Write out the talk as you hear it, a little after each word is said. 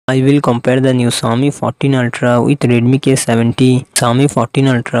I will compare the new Xiaomi 14 Ultra with Redmi K70. Xiaomi 14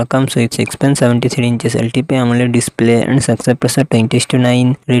 Ultra comes with 6.73 inches LTP AMOLED display and success ratio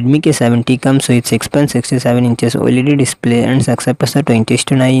 20:9. Redmi K70 comes with 6.67 inches OLED display and success ratio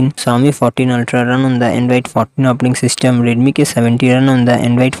 20:9. Xiaomi 14 Ultra run on the Android 14 operating system. Redmi K70 run on the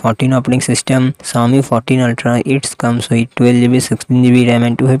Android 14 operating system. Xiaomi 14 Ultra it comes with 12GB, 16GB RAM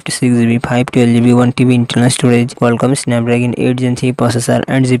and 256GB, 512GB, 1TB internal storage. Qualcomm Snapdragon 8 Gen 3 processor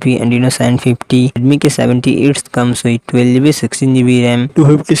and GPU Adreno 750. Redmi K70 it comes with 12GB, 16GB RAM,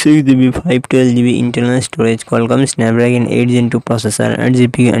 256GB, 512GB internal storage. Qualcomm Snapdragon 8 Gen 2 processor and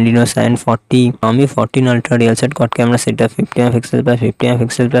GPU Adreno 740. Xiaomi 14 Ultra real set quad camera setup 50MP plus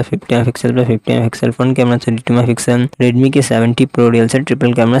 50MP plus 50MP plus 50MP front camera 32MP. Redmi K70 Pro real set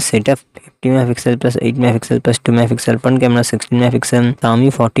triple camera setup 50MP plus 8MP plus 2MP front camera 16MP.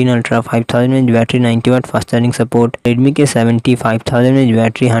 Xiaomi 14 Ultra 5000 mAh battery, 90W fast charging support. Redmi K70 5000 mAh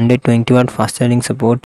battery, 120W fast charging support.